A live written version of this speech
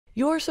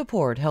Your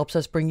support helps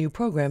us bring you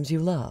programs you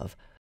love.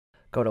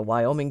 Go to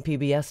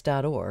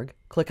wyomingpbs.org,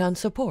 click on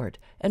Support,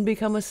 and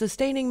become a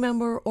sustaining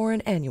member or an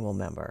annual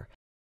member.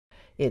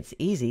 It's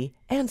easy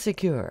and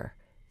secure.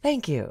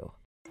 Thank you.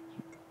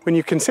 When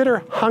you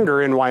consider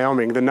hunger in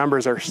Wyoming, the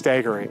numbers are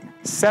staggering.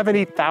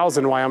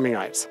 70,000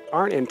 Wyomingites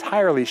aren't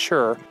entirely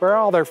sure where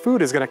all their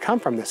food is going to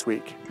come from this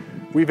week.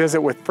 We visit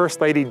with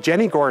First Lady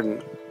Jennie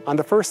Gordon on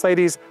the First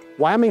Lady's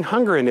Wyoming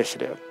Hunger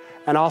Initiative,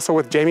 and also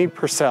with Jamie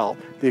Purcell,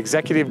 the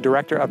Executive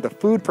Director of the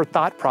Food for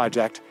Thought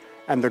Project,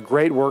 and the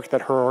great work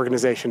that her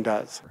organization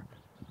does.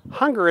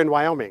 Hunger in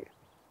Wyoming,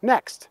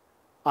 next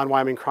on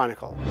Wyoming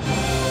Chronicle.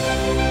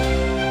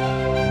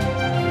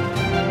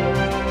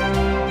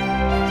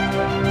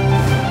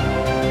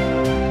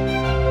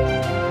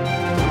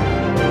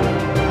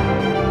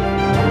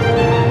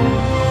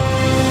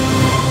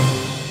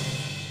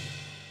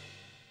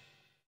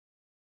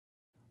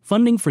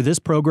 Funding for this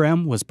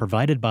program was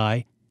provided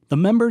by the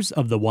members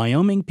of the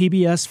Wyoming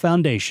PBS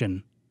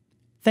Foundation.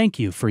 Thank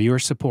you for your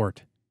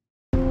support.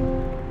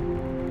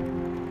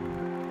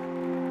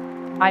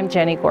 I'm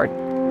Jennie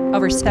Gordon.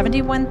 Over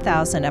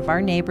 71,000 of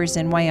our neighbors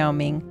in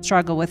Wyoming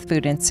struggle with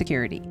food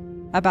insecurity.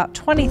 About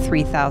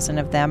 23,000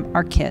 of them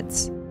are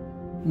kids,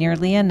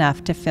 nearly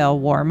enough to fill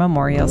War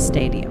Memorial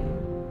Stadium.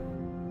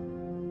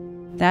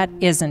 That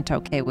isn't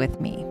okay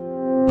with me.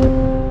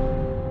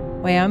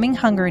 Wyoming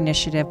Hunger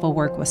Initiative will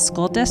work with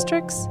school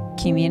districts,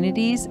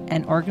 communities,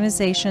 and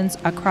organizations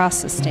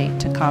across the state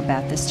to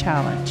combat this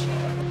challenge.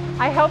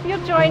 I hope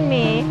you'll join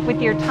me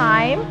with your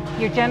time,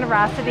 your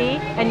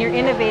generosity, and your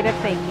innovative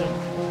thinking.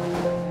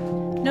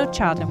 No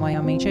child in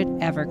Wyoming should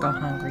ever go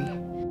hungry.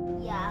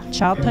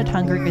 Childhood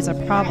hunger is a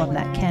problem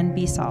that can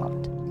be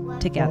solved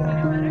together.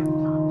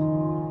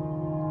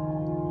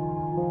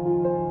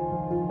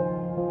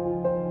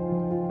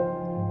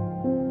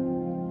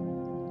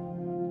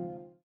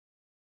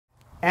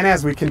 And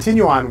as we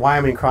continue on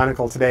Wyoming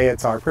Chronicle today,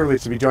 it's our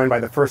privilege to be joined by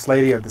the First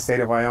Lady of the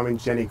state of Wyoming,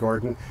 Jennie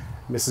Gordon.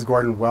 Mrs.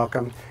 Gordon,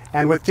 welcome.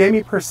 And with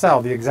Jamie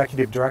Purcell, the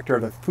Executive Director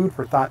of the Food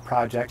for Thought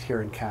Project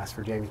here in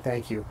Casper. Jamie,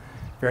 thank you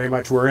very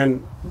much. We're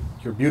in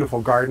your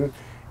beautiful garden,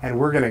 and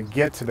we're going to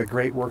get to the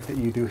great work that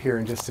you do here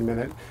in just a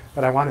minute.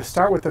 But I want to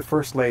start with the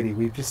First Lady.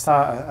 We just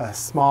saw a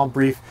small,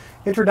 brief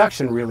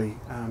introduction, really,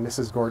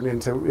 Mrs. Gordon,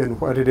 into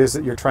what it is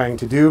that you're trying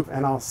to do.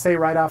 And I'll say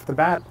right off the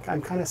bat,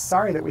 I'm kind of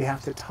sorry that we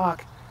have to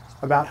talk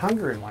about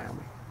hunger in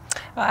Wyoming.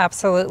 Well,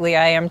 absolutely,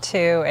 I am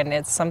too, and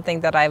it's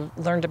something that I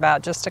learned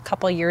about just a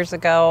couple years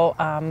ago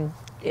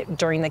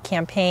during the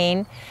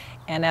campaign,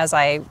 and as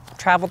I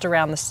traveled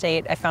around the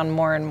state, I found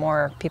more and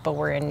more people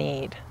were in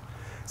need.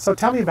 So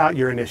tell me about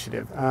your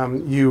initiative.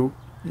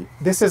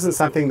 This isn't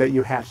something that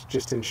you hatched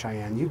just in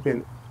Cheyenne. You've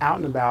been out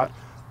and about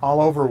all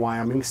over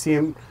Wyoming,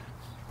 seeing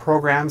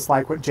programs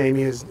like what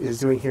Jamie is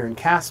doing here in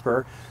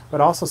Casper,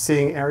 but also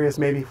seeing areas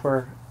maybe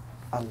where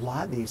a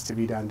lot needs to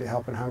be done to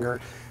help in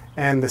hunger.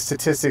 And the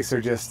statistics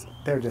are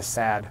they're just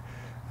sad.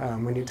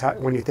 When you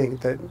think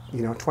that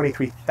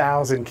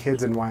 23,000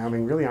 kids in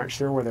Wyoming really aren't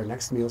sure where their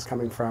next meal is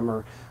coming from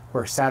or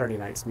where Saturday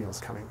night's meal is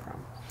coming from.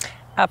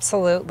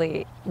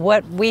 Absolutely.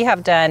 What we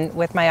have done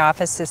with my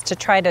office is to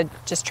try to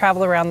just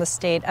travel around the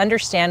state,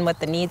 understand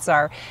what the needs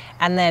are,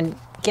 and then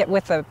get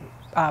with the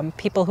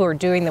people who are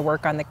doing the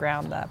work on the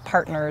ground, the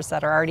partners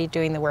that are already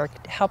doing the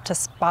work, help to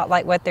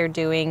spotlight what they're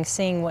doing,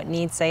 seeing what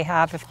needs they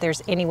have, if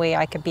there's any way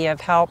I could be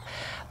of help,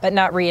 but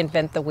not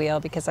reinvent the wheel,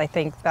 because I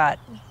think that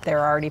there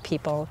are already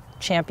people,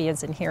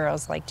 champions and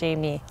heroes like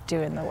Jamie,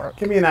 doing the work.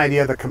 Give me an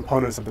idea of the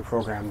components of the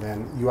program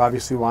then. You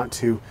obviously want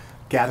to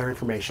gather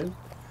information,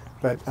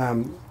 but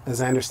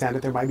as I understand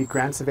it, there might be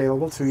grants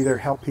available to either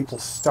help people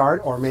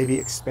start or maybe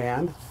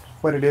expand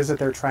what it is that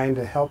they're trying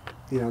to help,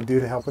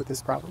 do to help with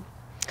this problem.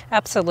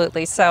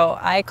 Absolutely. So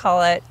I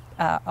call it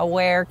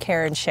aware,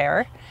 care, and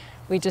share.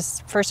 We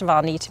just, first of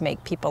all, need to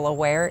make people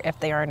aware if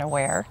they aren't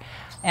aware.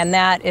 And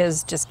that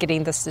is just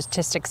getting the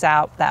statistics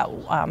out that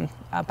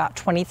about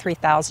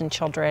 23,000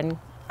 children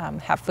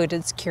have food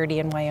insecurity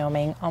in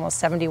Wyoming, almost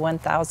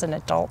 71,000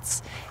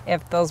 adults.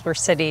 If those were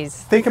cities.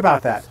 Think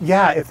about that.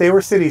 Yeah, if they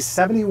were cities,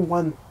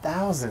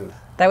 71,000.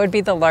 That would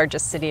be the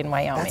largest city in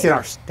Wyoming. That's in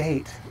our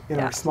state, in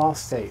our small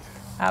state.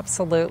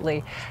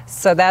 Absolutely.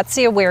 So that's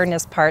the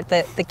awareness part.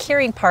 The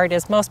caring part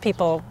is most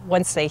people,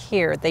 once they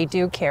hear, they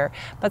do care.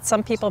 But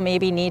some people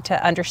maybe need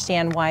to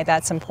understand why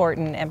that's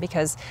important. And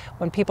because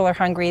when people are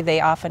hungry, they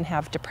often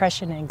have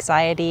depression,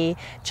 anxiety.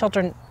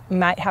 Children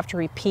might have to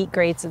repeat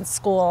grades in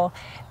school.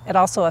 It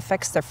also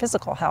affects their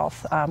physical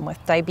health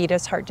with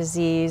diabetes, heart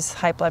disease,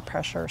 high blood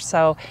pressure.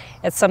 So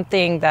it's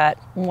something that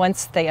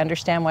once they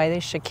understand why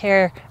they should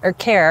care,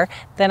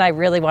 then I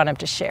really want them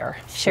to share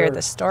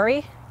the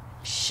story,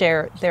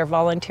 share their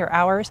volunteer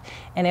hours,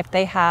 and if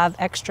they have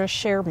extra,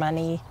 share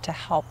money to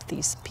help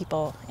these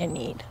people in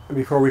need.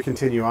 Before we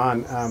continue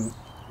on,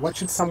 what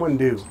should someone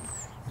do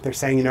if they're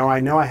saying, I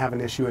know I have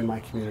an issue in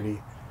my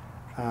community,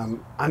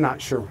 I'm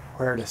not sure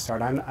where to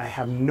start, I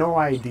have no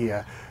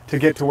idea, to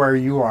get to where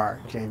you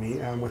are, Jamie,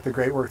 with the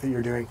great work that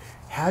you're doing?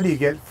 How do you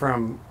get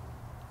from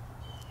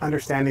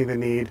understanding the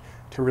need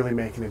to really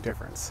making a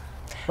difference?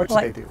 What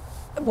should they do?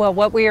 Well,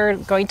 what we are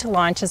going to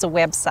launch is a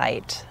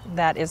website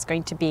that is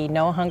going to be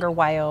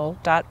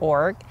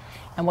nohungerwyo.org.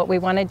 And what we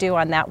want to do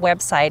on that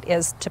website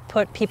is to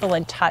put people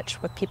in touch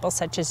with people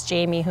such as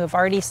Jamie who have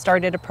already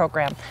started a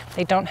program.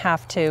 They don't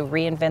have to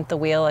reinvent the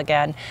wheel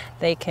again.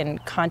 They can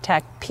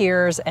contact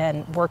peers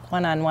and work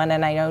one-on-one.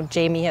 And I know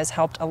Jamie has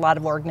helped a lot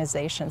of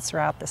organizations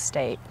throughout the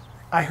state.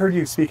 I heard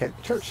you speak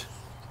at church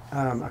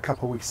a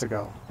couple weeks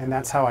ago, and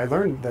that's how I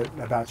learned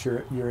about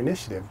your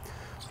initiative.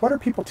 What are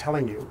people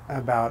telling you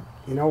about,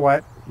 you know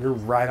what, you're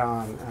right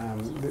on,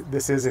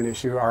 this is an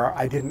issue, or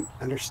I didn't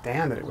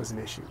understand that it was an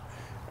issue.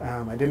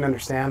 I didn't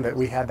understand that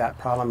we had that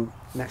problem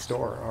next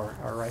door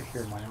or right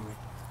here in Wyoming.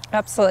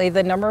 Absolutely.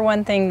 The number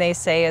one thing they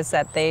say is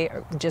that they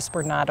just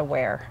were not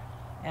aware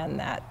and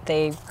that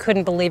they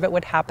couldn't believe it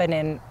would happen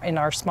in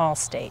our small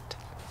state.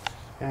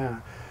 Yeah.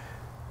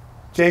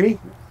 Jamie,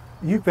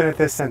 you've been at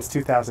this since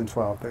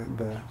 2012,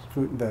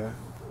 the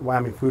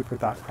Wyoming Food for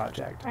Thought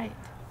project. Right.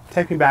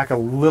 Take me back a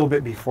little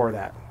bit before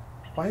that.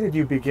 Why did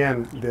you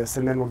begin this,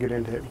 and then we'll get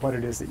into what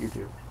it is that you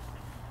do.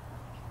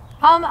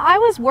 I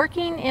was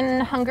working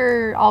in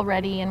hunger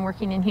already and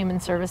working in human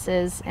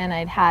services, and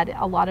I'd had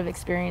a lot of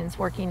experience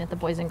working at the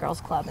Boys and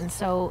Girls Club. And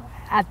so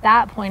at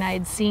that point, I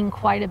had seen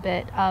quite a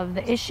bit of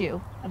the issue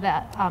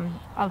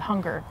of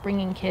hunger,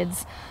 bringing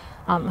kids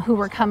who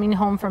were coming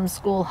home from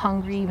school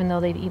hungry even though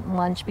they'd eaten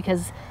lunch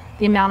because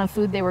the amount of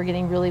food they were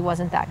getting really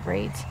wasn't that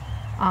great.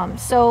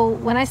 So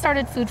when I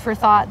started Food for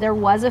Thought, there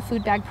was a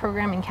food bag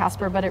program in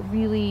Casper, but it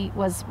really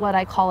was what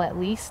I call at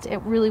least. It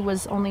really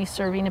was only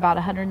serving about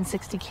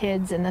 160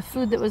 kids, and the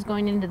food that was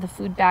going into the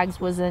food bags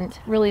wasn't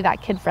really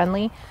that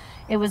kid-friendly.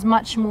 It was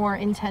much more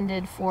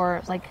intended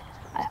for, like,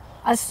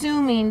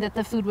 assuming that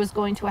the food was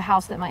going to a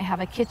house that might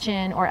have a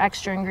kitchen or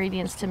extra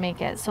ingredients to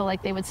make it. So,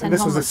 like, they would send and this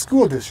home... was a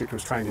school district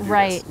was trying to do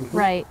right, this.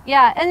 Right.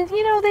 Yeah, and,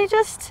 you know, they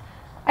just...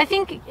 I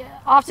think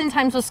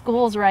oftentimes with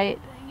schools, right,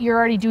 you're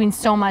already doing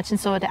so much, and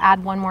so to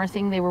add one more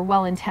thing, they were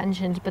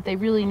well-intentioned, but they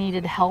really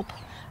needed help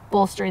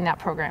bolstering that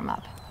program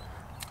up.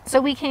 So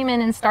we came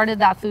in and started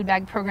that food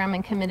bag program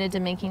and committed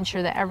to making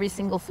sure that every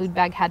single food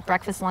bag had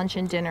breakfast, lunch,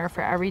 and dinner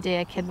for every day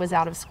a kid was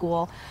out of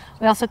school.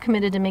 We also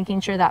committed to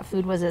making sure that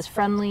food was as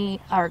friendly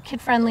or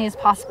kid-friendly as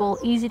possible,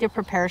 easy to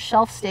prepare,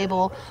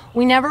 shelf-stable.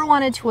 We never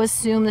wanted to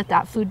assume that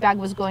that food bag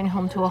was going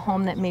home to a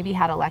home that maybe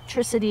had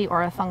electricity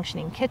or a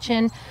functioning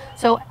kitchen.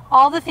 So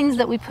all the things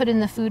that we put in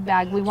the food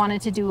bag, we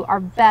wanted to do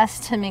our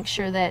best to make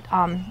sure that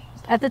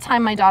at the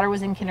time, my daughter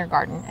was in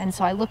kindergarten, and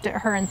so I looked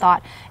at her and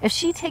thought, if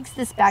she takes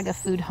this bag of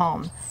food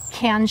home,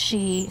 can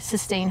she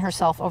sustain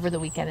herself over the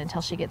weekend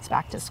until she gets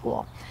back to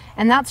school?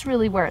 And that's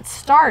really where it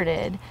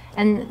started,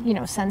 and, you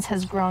know, since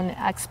has grown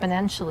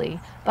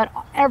exponentially. But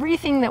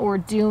everything that we're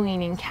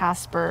doing in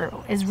Casper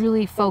is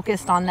really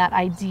focused on that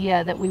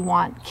idea that we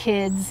want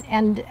kids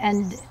and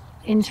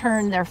in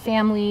turn their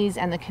families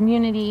and the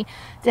community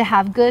to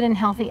have good and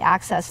healthy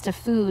access to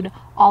food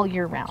all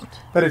year round.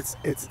 But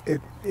it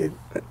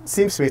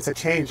seems to me it's a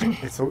change.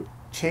 It's a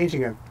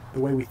changing of the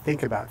way we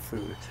think about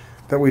food.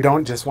 That we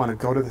don't just want to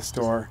go to the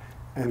store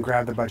and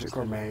grab the budget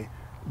gourmet.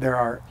 There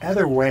are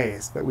other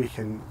ways that we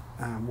can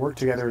work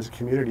together as a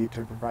community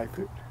to provide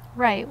food.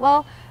 Right.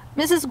 Well,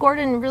 Mrs.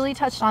 Gordon really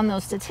touched on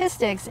those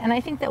statistics, and I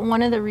think that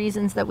one of the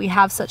reasons that we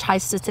have such high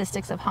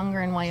statistics of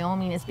hunger in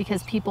Wyoming is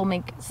because people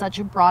make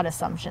such broad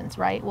assumptions,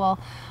 right? Well,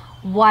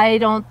 why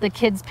don't the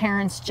kids'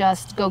 parents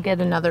just go get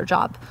another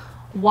job?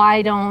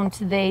 Why don't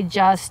they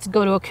just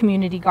go to a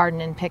community garden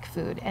and pick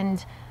food?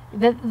 And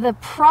the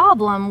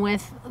problem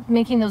with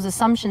making those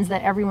assumptions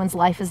that everyone's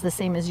life is the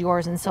same as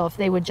yours, and so if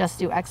they would just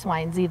do X, Y,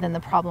 and Z, then the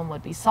problem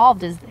would be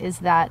solved, is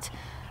that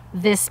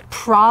this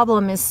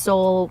problem is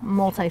so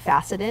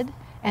multifaceted.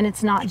 And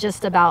it's not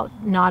just about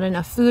not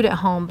enough food at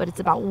home, but it's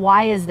about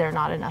why is there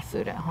not enough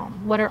food at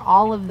home? What are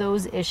all of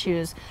those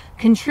issues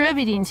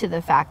contributing to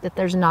the fact that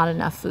there's not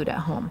enough food at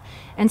home?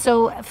 And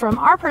so from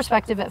our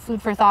perspective at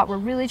Food for Thought, we're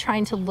really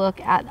trying to look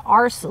at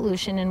our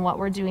solution and what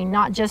we're doing,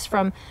 not just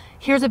from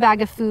here's a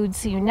bag of food,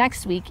 see you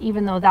next week,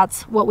 even though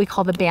that's what we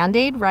call the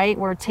Band-Aid, right?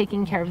 We're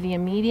taking care of the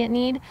immediate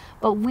need,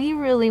 but we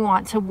really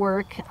want to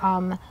work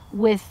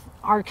with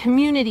our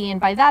community,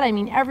 and by that I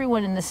mean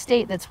everyone in the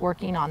state that's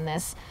working on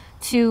this,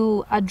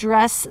 to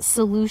address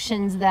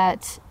solutions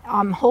that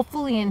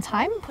hopefully in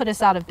time put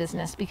us out of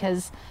business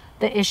because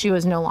the issue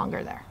is no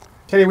longer there.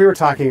 Jennie, we were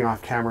talking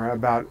off camera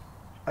about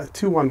a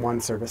 211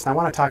 service, and I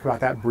want to talk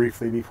about that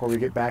briefly before we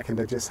get back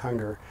into just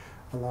hunger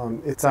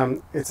alone. It's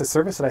a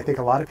service that I think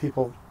a lot of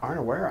people aren't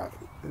aware of,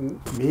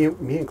 and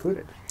me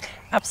included.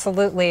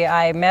 Absolutely.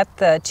 I met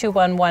the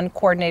 211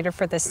 coordinator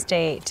for the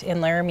state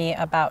in Laramie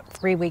about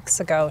 3 weeks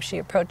ago. She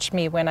approached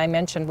me when I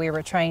mentioned we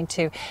were trying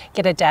to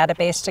get a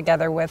database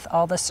together with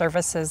all the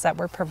services that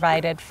were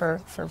provided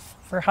for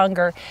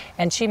hunger,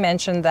 and she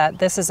mentioned that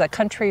this is a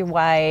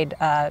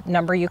countrywide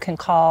number you can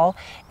call,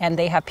 and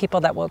they have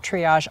people that will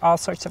triage all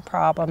sorts of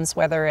problems,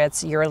 whether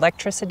it's your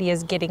electricity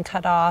is getting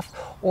cut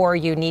off, or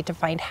you need to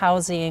find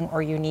housing,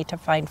 or you need to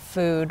find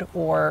food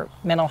or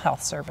mental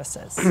health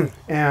services.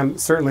 And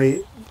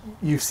certainly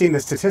you've seen the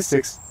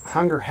statistics.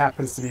 hunger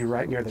happens to be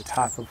right near the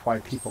top of why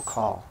people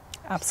call.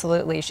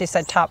 Absolutely. She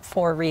said top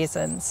 4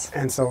 reasons.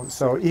 And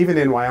so even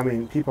in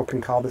Wyoming, people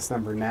can call this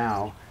number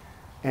now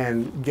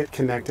and get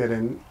connected,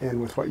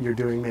 and with what you're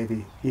doing,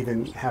 maybe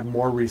even have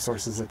more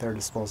resources at their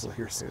disposal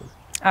here soon.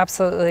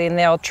 Absolutely, and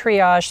they'll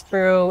triage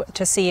through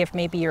to see if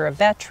maybe you're a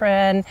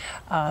veteran.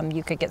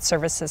 You could get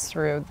services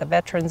through the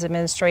Veterans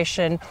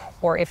Administration,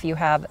 or if you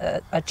have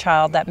a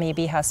child that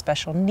maybe has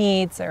special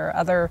needs, there are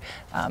other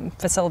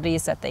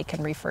facilities that they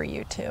can refer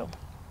you to.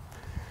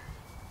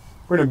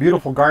 We're in a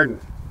beautiful garden,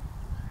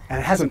 and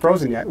it hasn't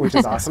frozen yet, which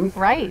is awesome.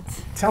 Right.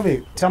 Tell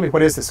me,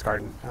 what is this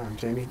garden,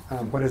 Jamie?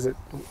 What is it?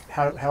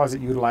 How is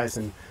it utilized?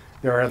 And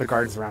there are other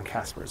gardens around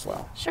Casper as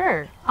well.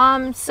 Sure.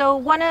 So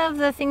one of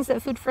the things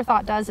that Food for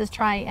Thought does is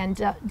try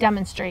and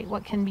demonstrate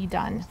what can be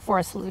done for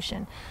a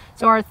solution.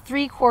 So our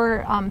 3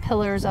 core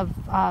pillars of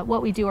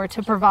what we do are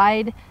to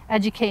provide,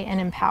 educate, and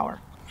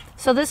empower.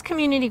 So this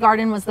community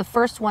garden was the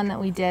first one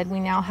that we did. We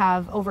now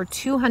have over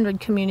 200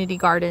 community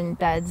garden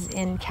beds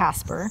in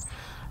Casper.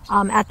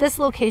 At this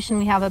location,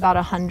 we have about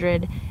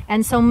 100.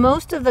 And so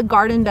most of the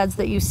garden beds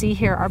that you see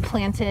here are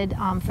planted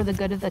for the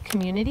good of the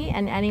community,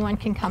 and anyone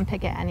can come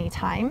pick at any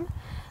time.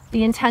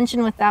 The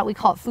intention with that, we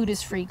call it Food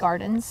is Free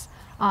Gardens,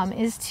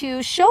 is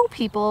to show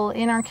people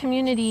in our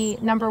community,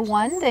 number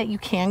 1, that you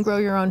can grow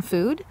your own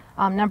food.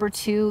 Number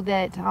 2,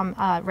 that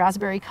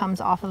raspberry comes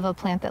off of a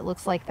plant that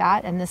looks like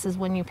that, and this is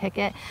when you pick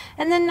it.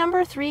 And then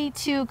number 3,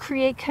 to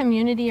create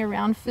community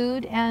around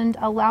food and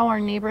allow our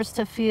neighbors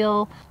to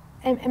feel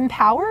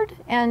empowered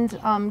and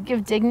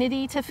give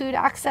dignity to food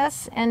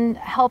access, and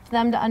help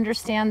them to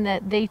understand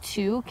that they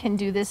too can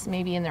do this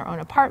maybe in their own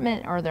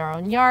apartment or their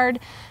own yard,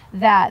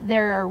 that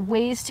there are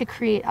ways to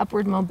create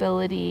upward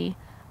mobility,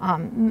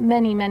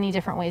 many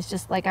different ways.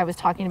 Just like I was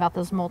talking about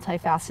those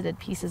multifaceted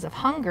pieces of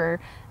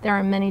hunger, there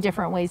are many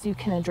different ways you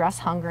can address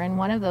hunger, and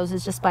one of those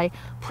is just by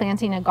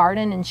planting a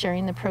garden and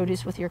sharing the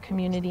produce with your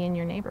community and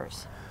your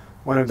neighbors.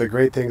 One of the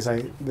great things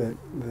that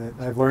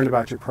I've learned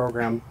about your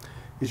program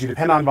is you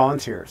depend on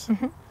volunteers.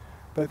 Mm-hmm.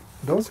 But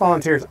those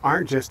volunteers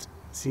aren't just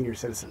senior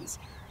citizens.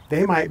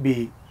 They might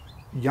be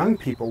young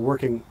people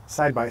working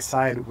side by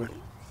side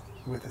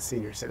with a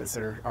senior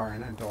citizen or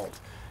an adult.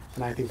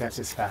 And I think that's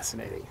just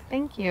fascinating.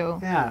 Thank you.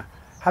 Yeah.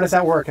 How does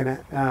that work?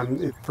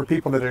 And for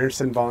people that are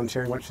interested in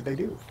volunteering, what should they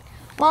do?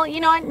 Well,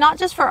 you know, not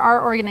just for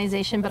our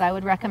organization, but I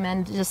would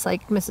recommend, just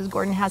like Mrs.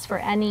 Gordon has for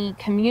any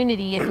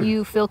community, if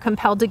you feel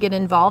compelled to get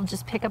involved,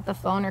 just pick up the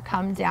phone or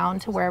come down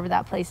to wherever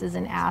that place is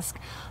and ask.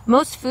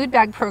 Most food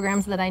bag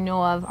programs that I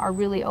know of are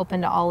really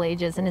open to all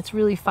ages, and it's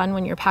really fun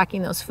when you're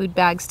packing those food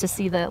bags to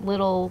see the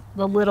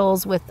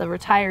littles with the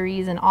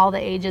retirees and all the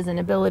ages and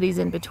abilities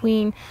in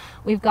between.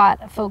 We've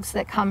got folks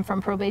that come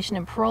from probation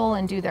and parole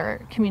and do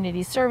their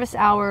community service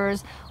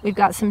hours. We've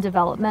got some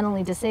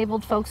developmentally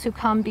disabled folks who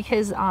come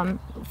because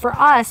for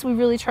us, we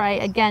really try,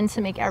 again,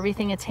 to make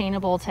everything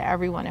attainable to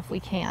everyone if we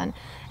can.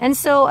 And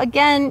so,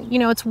 again, you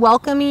know, it's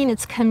welcoming,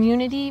 it's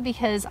community,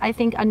 because I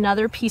think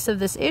another piece of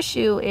this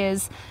issue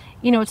is,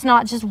 you know, it's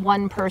not just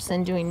one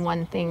person doing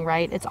one thing,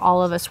 right? It's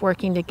all of us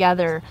working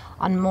together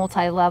on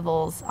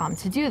multi-levels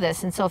to do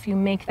this. And so if you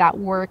make that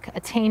work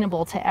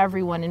attainable to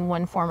everyone in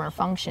one form or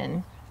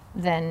function,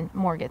 then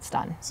more gets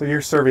done. So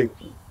you're serving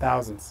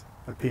thousands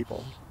of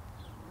people.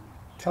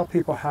 Tell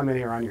people how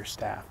many are on your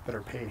staff that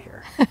are paid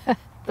here.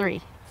 3.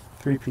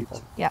 3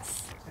 people.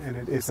 Yes.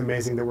 And it's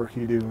amazing the work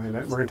you do, and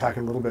we're going to talk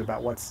a little bit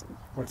about what's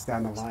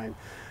down the line.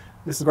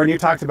 Mrs. Gordon, you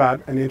talked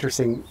about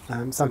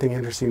something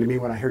interesting to me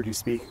when I heard you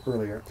speak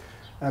earlier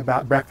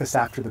about breakfast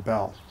after the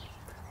bell,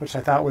 which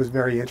I thought was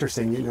very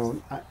interesting. You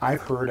know,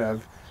 I've heard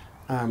of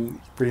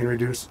free and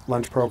reduced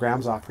lunch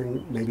programs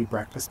offering maybe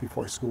breakfast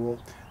before school,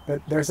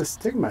 but there's a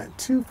stigma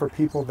too for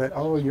people that,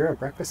 oh, you're a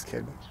breakfast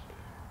kid,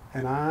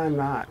 and I'm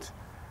not.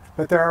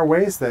 But there are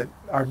ways that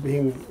are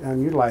being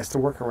utilized to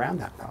work around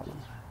that problem.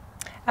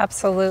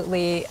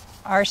 Absolutely.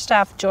 Our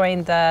staff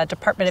joined the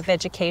Department of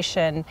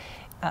Education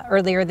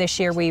earlier this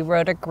year. We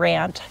wrote a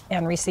grant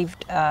and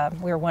received,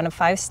 we were one of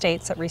 5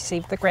 states that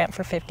received the grant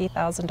for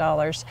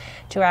 $50,000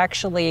 to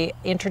actually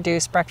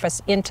introduce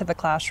breakfast into the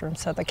classroom,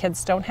 so the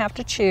kids don't have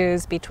to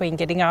choose between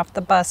getting off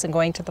the bus and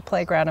going to the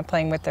playground and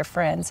playing with their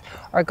friends,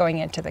 or going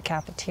into the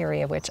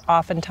cafeteria, which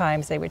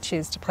oftentimes they would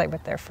choose to play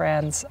with their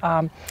friends.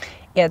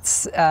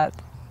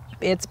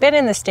 It's been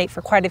in the state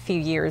for quite a few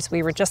years.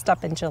 We were just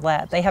up in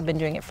Gillette. They have been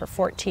doing it for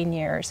 14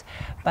 years,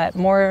 but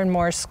more and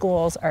more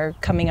schools are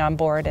coming on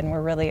board, and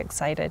we're really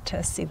excited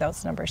to see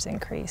those numbers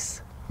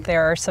increase.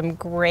 There are some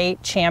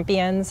great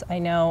champions. I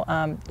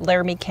know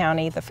Laramie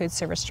County, the food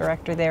service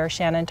director there,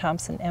 Shannon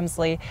Thompson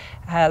Emsley,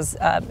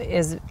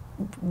 is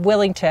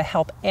willing to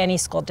help any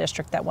school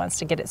district that wants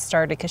to get it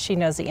started, because she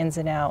knows the ins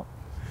and outs.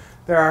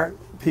 There are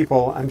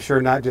people, I'm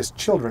sure not just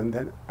children,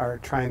 that are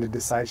trying to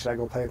decide, should I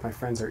go play with my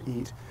friends or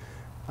eat?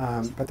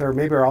 But there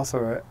maybe are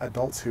also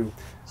adults who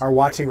are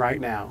watching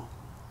right now.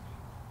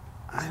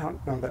 I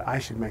don't know that I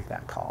should make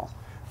that call.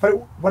 But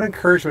what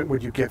encouragement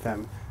would you give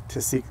them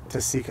to seek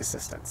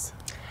assistance?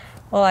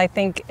 Well, I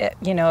think,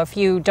 if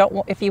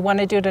you want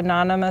to do it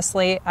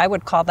anonymously, I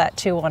would call that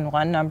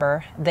 211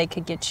 number. They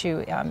could get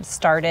you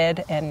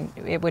started, and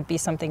it would be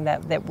something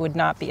that would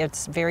not be,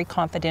 it's very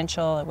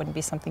confidential. It wouldn't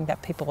be something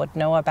that people would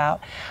know about.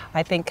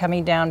 I think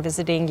coming down,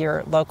 visiting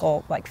your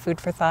local, like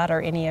Food for Thought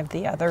or any of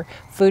the other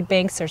food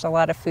banks, there's a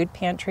lot of food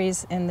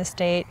pantries in the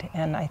state,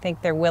 and I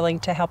think they're willing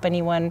to help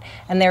anyone,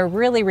 and they're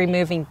really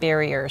removing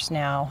barriers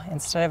now.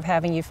 Instead of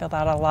having you fill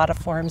out a lot of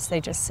forms, they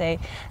just say,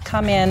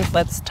 come in,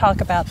 let's talk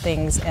about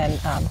things, and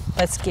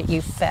let's get you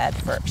fed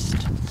first.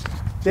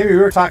 Jamie, we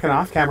were talking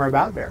off camera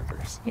about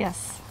barriers.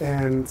 Yes.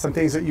 And some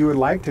things that you would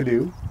like to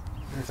do.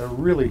 There's a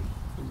really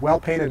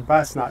well-painted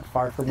bus not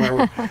far from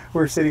where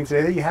we're sitting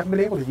today that you haven't been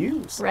able to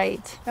use.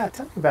 Right. Yeah,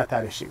 tell me about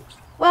that issue.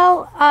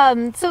 Well,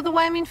 so the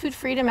Wyoming Food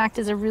Freedom Act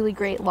is a really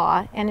great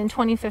law, and in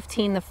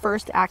 2015, the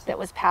first act that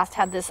was passed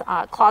had this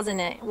clause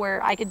in it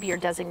where I could be your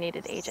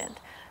designated agent.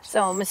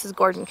 So Mrs.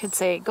 Gordon could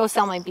say, go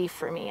sell my beef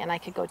for me, and I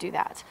could go do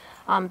that.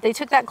 They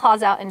took that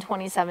clause out in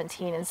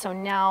 2017, and so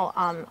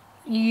now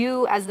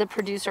you as the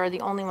producer are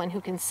the only one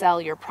who can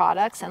sell your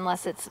products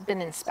unless it's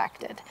been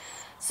inspected.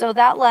 So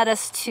that led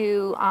us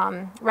to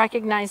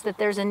recognize that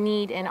there's a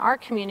need in our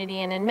community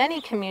and in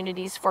many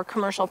communities for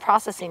commercial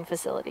processing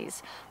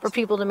facilities for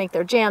people to make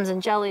their jams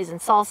and jellies and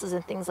salsas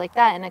and things like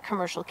that in a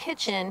commercial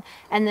kitchen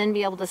and then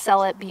be able to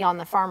sell it beyond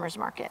the farmer's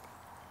market.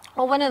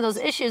 Well, one of those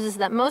issues is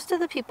that most of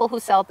the people who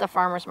sell at the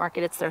farmer's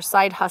market, it's their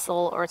side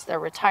hustle or it's their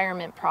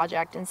retirement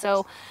project. And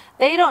so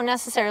they don't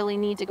necessarily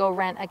need to go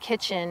rent a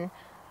kitchen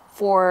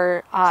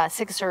for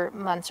 6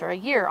 months or a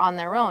year on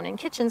their own. And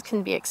kitchens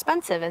can be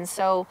expensive. And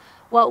so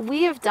what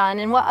we have done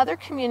and what other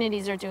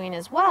communities are doing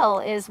as well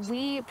is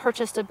we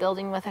purchased a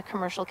building with a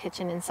commercial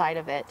kitchen inside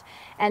of it.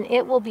 And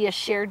it will be a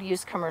shared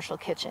use commercial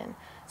kitchen.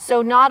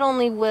 So not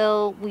only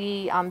will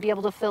we be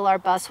able to fill our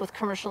bus with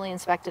commercially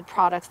inspected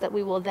products that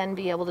we will then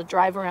be able to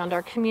drive around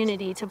our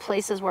community to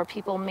places where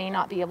people may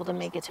not be able to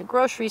make it to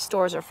grocery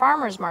stores or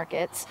farmers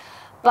markets,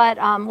 but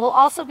we'll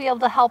also be able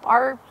to help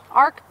our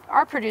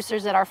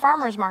producers at our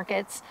farmers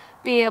markets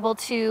be able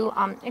to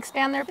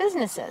expand their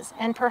businesses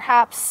and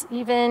perhaps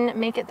even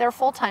make it their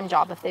full-time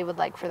job if they would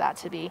like for that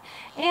to be.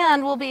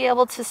 And we'll be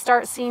able to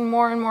start seeing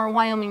more and more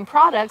Wyoming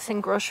products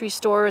in grocery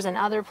stores and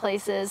other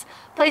places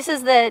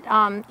that,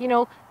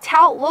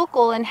 tout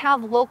local and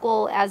have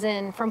local as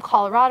in from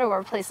Colorado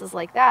or places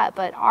like that.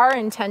 But our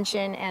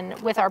intention and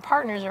with our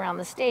partners around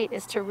the state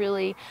is to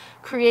really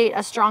create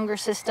a stronger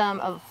system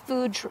of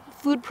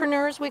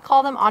foodpreneurs, we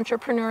call them,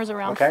 entrepreneurs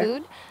around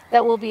food,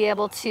 that will be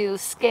able to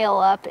scale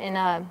up in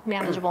a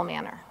manageable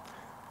manner.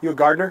 You a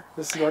gardener,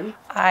 Mrs. Gordon?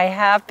 I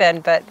have been,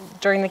 but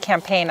during the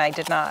campaign I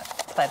did not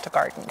plant a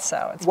garden.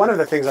 So it's one of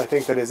the things I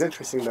think that is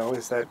interesting, though,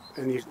 is that,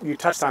 and you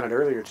touched on it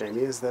earlier,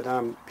 Jamie, is that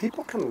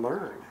people can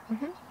learn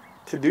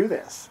to do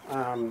this.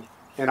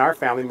 In our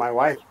family, my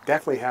wife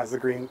definitely has the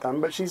green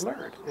thumb, but she's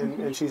learned,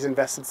 and she's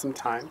invested some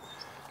time.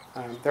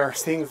 There are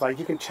things like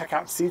you can check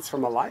out seeds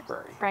from a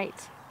library. Right.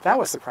 That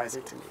was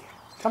surprising to me.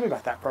 Tell me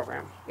about that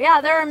program. Yeah,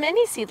 there are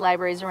many seed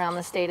libraries around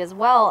the state as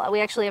well.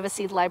 We actually have a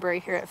seed library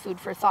here at Food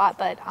for Thought,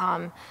 but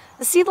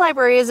the seed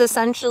library is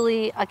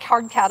essentially a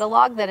card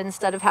catalog that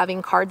instead of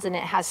having cards in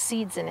it, has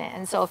seeds in it.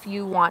 And so if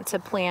you want to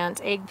plant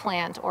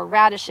eggplant or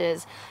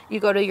radishes, you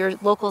go to your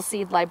local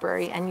seed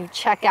library and you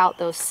check out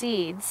those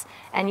seeds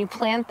and you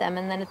plant them.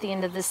 And then at the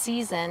end of the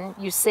season,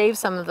 you save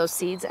some of those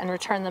seeds and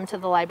return them to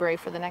the library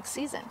for the next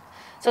season.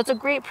 So it's a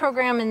great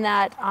program in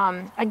that,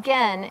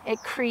 again,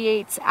 it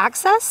creates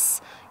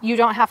access. You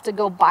don't have to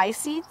go buy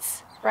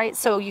seeds, right?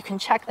 So you can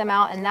check them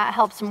out, and that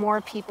helps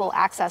more people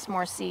access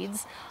more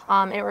seeds.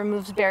 It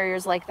removes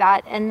barriers like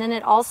that. And then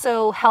it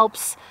also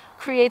helps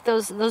create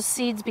those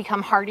seeds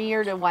become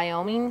hardier to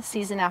Wyoming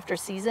season after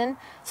season.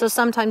 So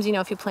sometimes,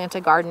 if you plant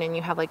a garden and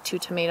you have like 2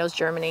 tomatoes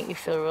germinate, you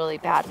feel really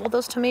bad. Well,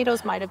 those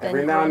tomatoes might have been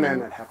every now and then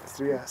that happens.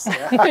 Yes.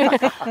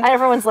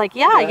 Everyone's like,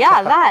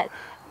 yeah, that.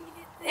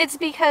 It's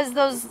because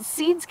those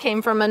seeds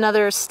came from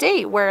another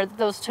state where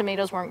those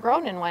tomatoes weren't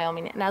grown in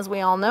Wyoming. And as we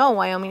all know,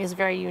 Wyoming is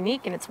very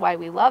unique, and it's why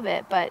we love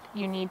it. But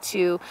you need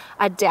to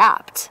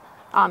adapt.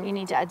 You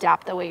need to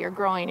adapt the way you're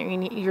growing,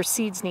 or your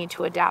seeds need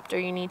to adapt, or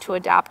you need to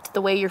adapt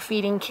the way you're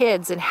feeding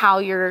kids and how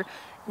you're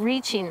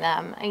reaching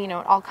them. It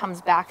all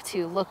comes back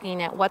to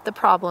looking at what the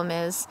problem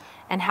is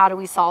and how do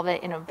we solve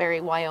it in a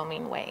very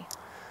Wyoming way.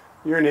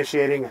 You're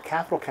initiating a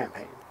capital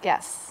campaign.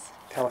 Yes.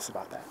 Tell us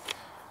about that.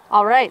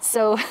 All right,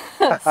 so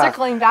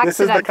circling back to that kitchen. This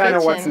is the kind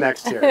of what's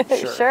next here.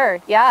 Sure,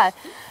 yeah.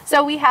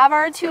 So we have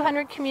our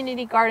 200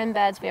 community garden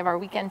beds. We have our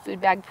weekend food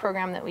bag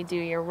program that we do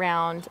year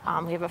round.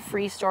 We have a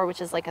free store,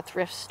 which is like a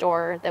thrift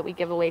store that we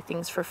give away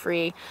things for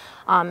free.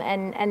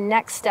 And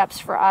next steps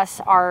for us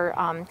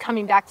are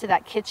coming back to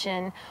that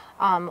kitchen.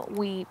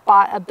 We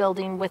bought a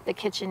building with the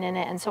kitchen in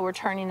it, and so we're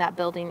turning that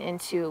building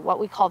into what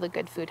we call the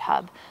Good Food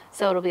Hub.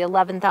 So it'll be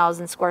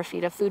 11,000 square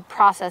feet of food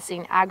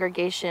processing,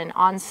 aggregation,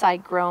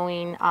 on-site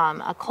growing,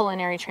 a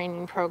culinary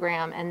training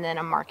program, and then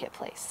a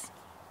marketplace.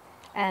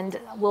 And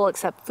we'll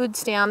accept food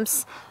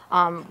stamps.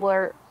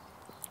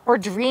 We're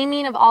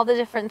dreaming of all the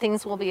different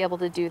things we'll be able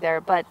to do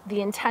there, but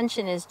the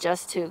intention is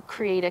just to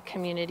create a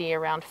community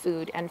around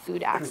food and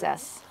food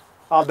access.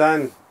 All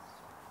done,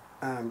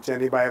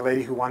 Jennie, by a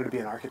lady who wanted to be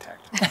an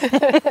architect.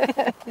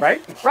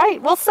 Right?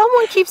 Right. Well,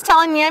 someone keeps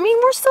telling me, I mean,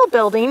 we're still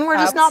building. We're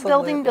just not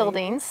building Absolutely.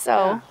 buildings.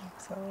 So,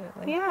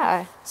 Absolutely.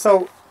 yeah.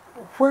 So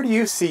where do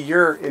you see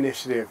your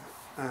initiative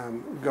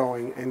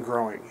going and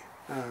growing,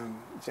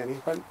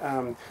 Jennie?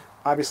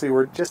 Obviously,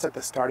 we're just at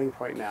the starting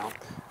point now.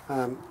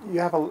 You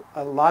have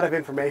a lot of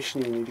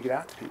information you need to get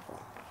out to people.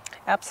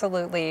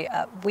 Absolutely.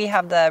 We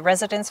have the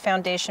Residence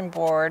Foundation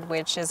Board,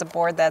 which is a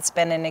board that's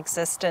been in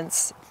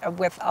existence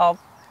with all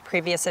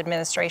previous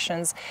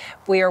administrations.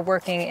 We are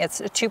working,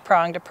 it's a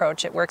two-pronged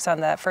approach. It works on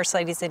the First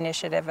Lady's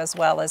Initiative as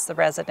well as the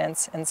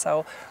residents. And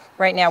so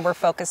right now we're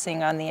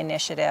focusing on the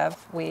initiative.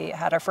 We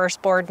had our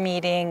first board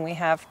meeting. We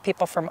have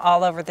people from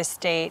all over the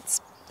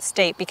state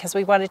because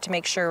we wanted to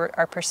make sure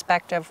our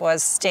perspective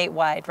was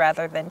statewide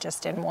rather than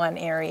just in one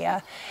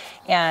area.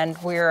 And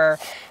we're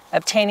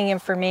obtaining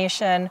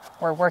information,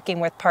 we're working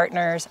with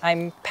partners.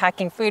 I'm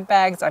packing food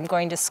bags, I'm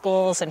going to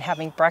schools and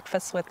having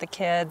breakfast with the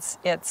kids.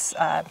 It's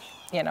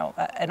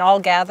an all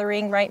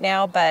gathering right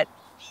now, but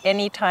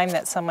anytime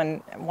that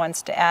someone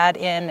wants to add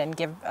in and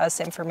give us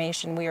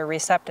information, we are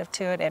receptive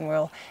to it and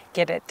we'll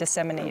get it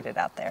disseminated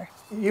out there.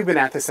 You've been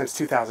at this since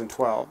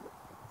 2012.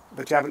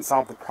 But you haven't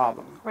solved the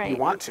problem. Right. You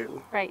want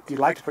to. Right. You'd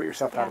like to put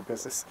yourself out of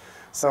business.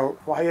 So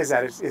why is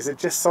that? Is it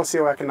just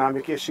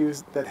socioeconomic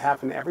issues that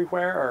happen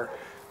everywhere,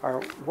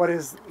 or what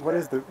is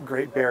the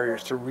great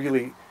barriers to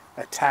really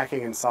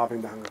attacking and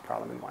solving the hunger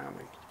problem in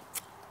Wyoming?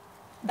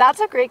 That's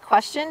a great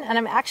question, and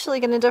I'm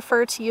actually going to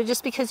defer to you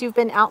just because you've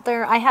been out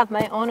there. I have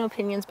my own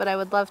opinions, but I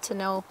would love to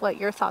know what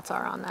your thoughts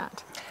are on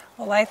that.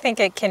 Well, I think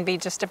it can be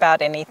just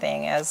about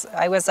anything. As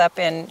I was up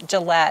in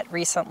Gillette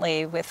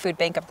recently with Food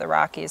Bank of the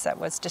Rockies that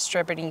was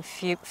distributing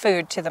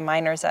food to the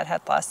miners that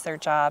had lost their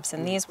jobs.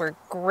 And these were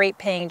great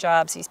paying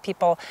jobs. These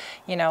people,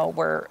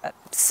 were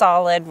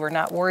solid, were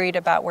not worried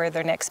about where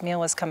their next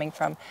meal was coming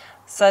from.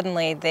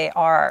 Suddenly they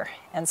are.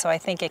 And so I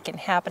think it can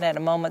happen at a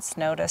moment's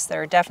notice.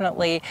 There are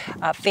definitely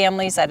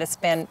families that it's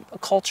been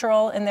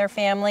cultural in their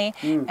family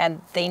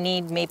and they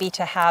need maybe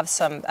to have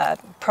some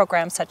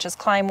programs such as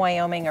Climb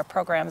Wyoming or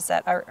programs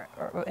that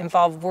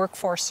involve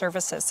workforce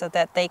services so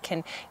that they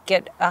can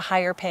get a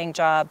higher paying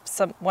job.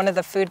 One of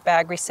the food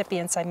bag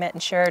recipients I met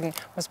in Sheridan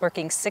was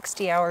working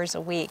 60 hours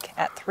a week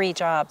at 3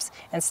 jobs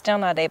and still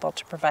not able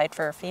to provide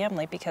for a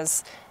family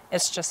because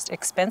it's just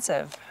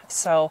expensive.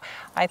 So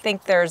I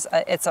think it's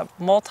a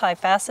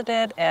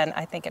multifaceted, and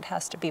I think it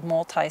has to be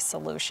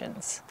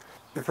multi-solutions.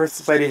 The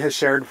First Lady has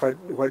shared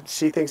what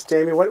she thinks.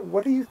 Jamie,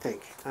 what do you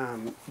think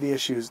the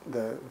issues,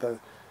 the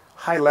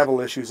high-level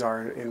issues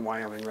are in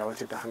Wyoming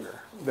relative to hunger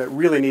that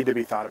really need to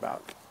be thought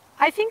about?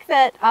 I think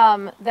that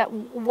that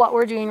what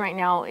we're doing right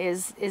now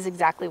is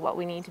exactly what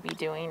we need to be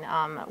doing.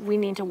 We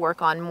need to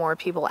work on more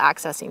people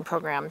accessing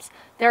programs.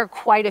 There are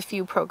quite a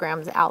few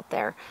programs out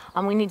there.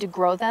 We need to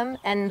grow them,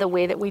 and the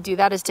way that we do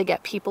that is to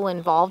get people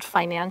involved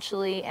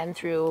financially and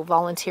through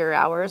volunteer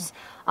hours.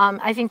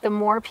 I think the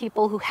more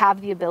people who have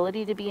the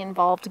ability to be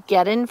involved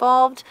get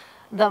involved,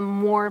 the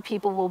more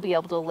people will be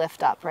able to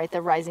lift up, right?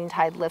 The rising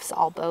tide lifts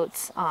all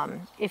boats.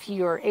 If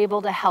you're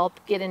able to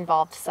help, get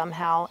involved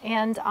somehow.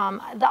 And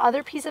the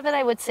other piece of it,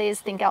 I would say, is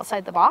think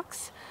outside the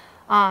box.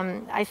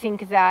 I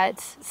think that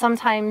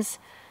sometimes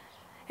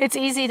it's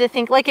easy to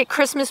think, like at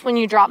Christmas when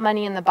you drop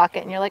money in the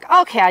bucket and you're like,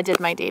 okay, I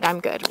did my deed, I'm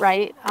good,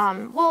 right?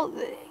 Well,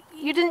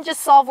 you didn't just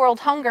solve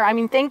world hunger. I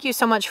mean, thank you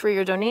so much for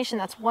your donation.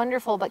 That's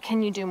wonderful, but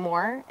can you do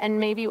more? And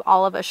maybe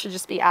all of us should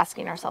just be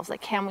asking ourselves,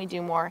 like, can we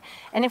do more?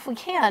 And if we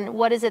can,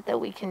 what is it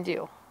that we can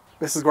do?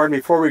 Mrs. Gordon,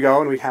 before we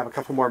go, and we have a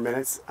couple more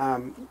minutes,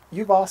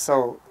 you've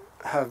also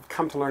have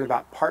come to learn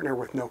about Partner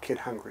with No Kid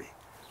Hungry.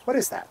 What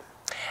is that?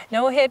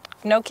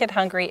 No Kid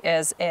Hungry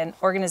is an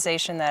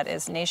organization that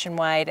is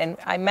nationwide, and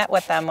I met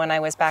with them when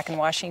I was back in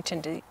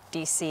Washington,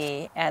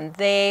 D.C., and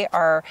they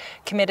are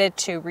committed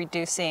to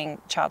reducing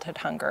childhood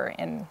hunger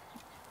in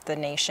the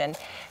nation.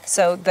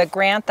 So the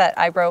grant that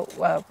I wrote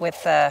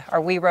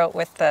we wrote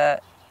with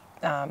the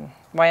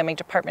Wyoming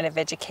Department of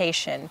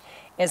Education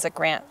is a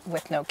grant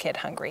with No Kid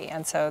Hungry.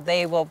 And so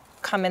they will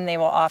come in, they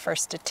will offer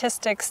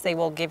statistics, they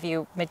will give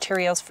you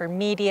materials for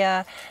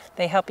media,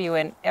 they help you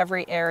in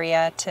every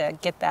area to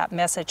get that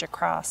message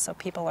across so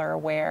people are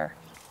aware.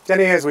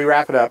 Jennie, as we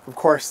wrap it up, of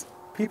course,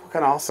 people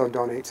can also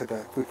donate to the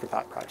Food for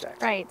Thought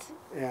Project. Right.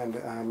 And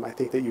I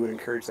think that you would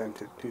encourage them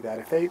to do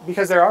that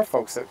because there are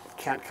folks that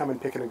can't come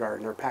and pick in a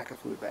garden or pack a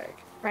food bag.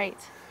 Right.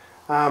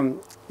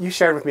 You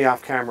shared with me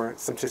off camera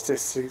some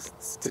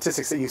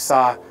statistics that you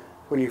saw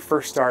when you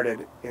first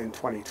started in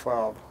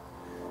 2012.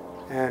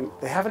 And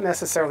they haven't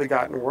necessarily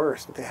gotten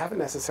worse, but they haven't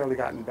necessarily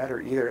gotten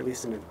better either, at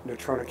least in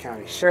Natrona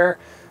County. Share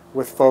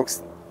with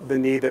folks the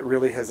need that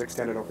really has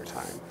extended over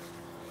time.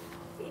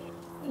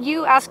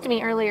 you asked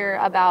me earlier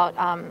about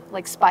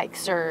like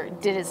spikes, or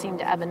did it seem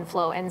to ebb and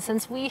flow? And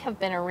since we have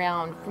been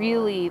around,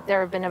 really,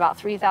 there have been about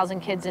 3,000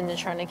 kids in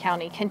Natrona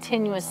County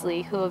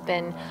continuously who have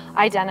been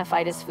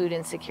identified as food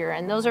insecure.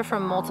 And those are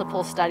from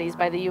multiple studies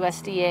by the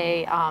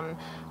USDA,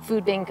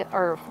 Food Bank,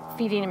 or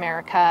Feeding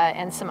America,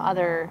 and some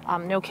other,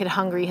 No Kid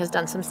Hungry has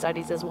done some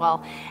studies as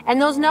well.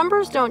 And those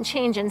numbers don't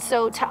change. And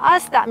so to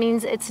us, that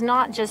means it's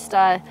not just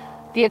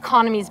the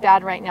economy's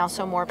bad right now,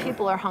 so more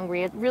people are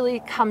hungry. It really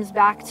comes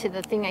back to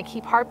the thing I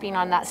keep harping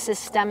on, that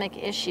systemic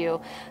issue.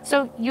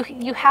 So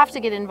you have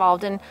to get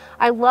involved. And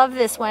I love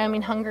this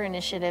Wyoming Hunger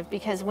Initiative,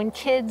 because when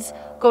kids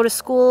go to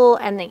school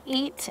and they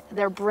eat,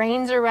 their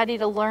brains are ready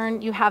to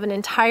learn. You have an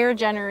entire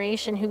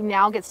generation who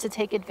now gets to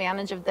take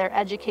advantage of their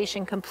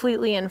education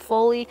completely and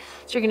fully.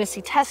 So you're going to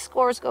see test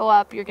scores go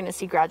up. You're going to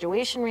see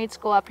graduation rates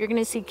go up. You're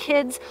going to see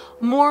kids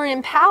more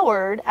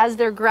empowered as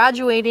they're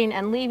graduating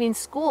and leaving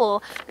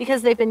school,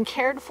 because they've been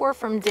cared for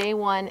from day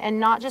one, and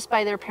not just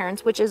by their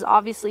parents, which is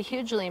obviously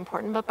hugely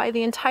important, but by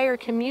the entire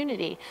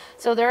community.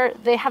 So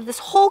they have this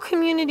whole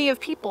community of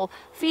people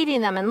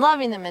feeding them and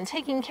loving them and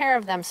taking care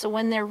of them. So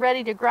when they're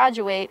ready to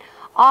graduate,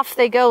 off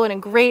they go in a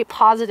great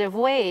positive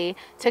way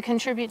to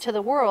contribute to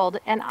the world.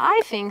 And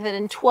I think that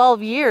in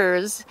 12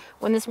 years,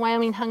 when this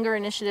Wyoming Hunger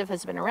Initiative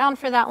has been around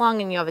for that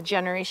long, and you have a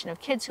generation of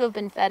kids who have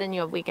been fed, and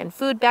you have weekend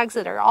food bags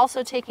that are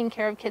also taking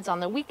care of kids on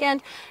the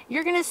weekend,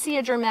 you're going to see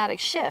a dramatic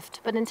shift.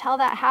 But until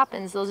that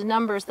happens, those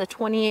numbers, the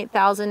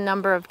 28,000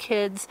 number of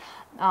kids,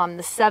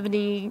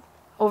 the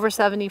over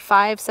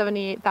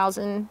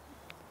 78,000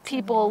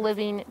 people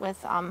living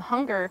with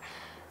hunger,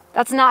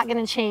 that's not going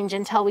to change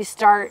until we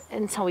start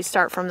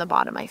from the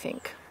bottom, I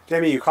think.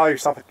 Jamie, you call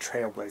yourself a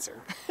trailblazer.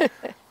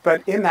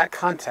 But in that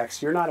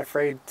context, you're not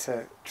afraid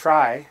to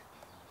try,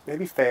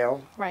 maybe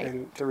fail, right,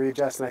 and to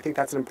readjust. And I think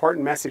that's an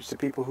important message to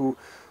people who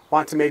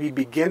want to maybe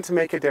begin to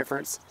make a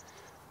difference,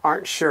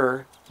 aren't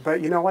sure,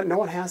 but you know what? No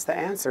one has the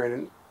answer,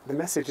 and the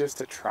message is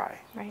to try.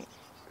 Right.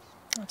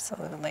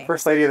 Absolutely.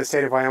 First Lady of the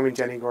State of Wyoming,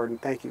 Jennie Gordon,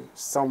 thank you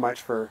so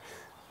much for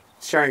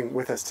sharing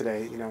with us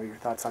today, your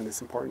thoughts on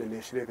this important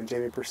initiative, and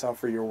Jamie Purcell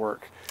for your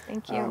work.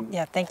 Thank you.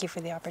 Yeah, thank you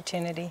for the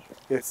opportunity.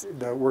 It's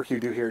the work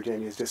you do here,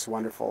 Jamie, is just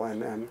wonderful,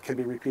 and can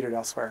be repeated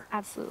elsewhere.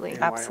 Absolutely.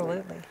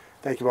 Absolutely.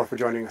 Thank you both for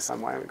joining us on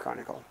Wyoming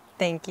Chronicle.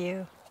 Thank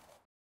you.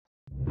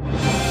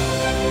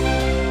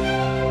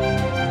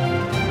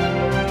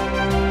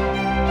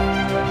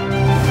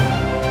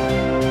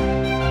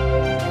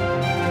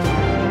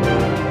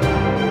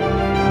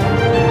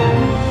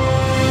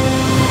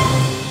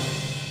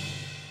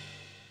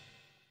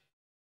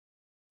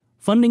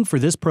 Funding for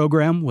this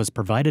program was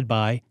provided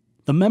by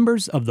the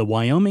members of the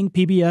Wyoming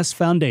PBS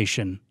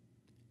Foundation.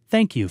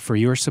 Thank you for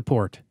your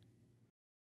support.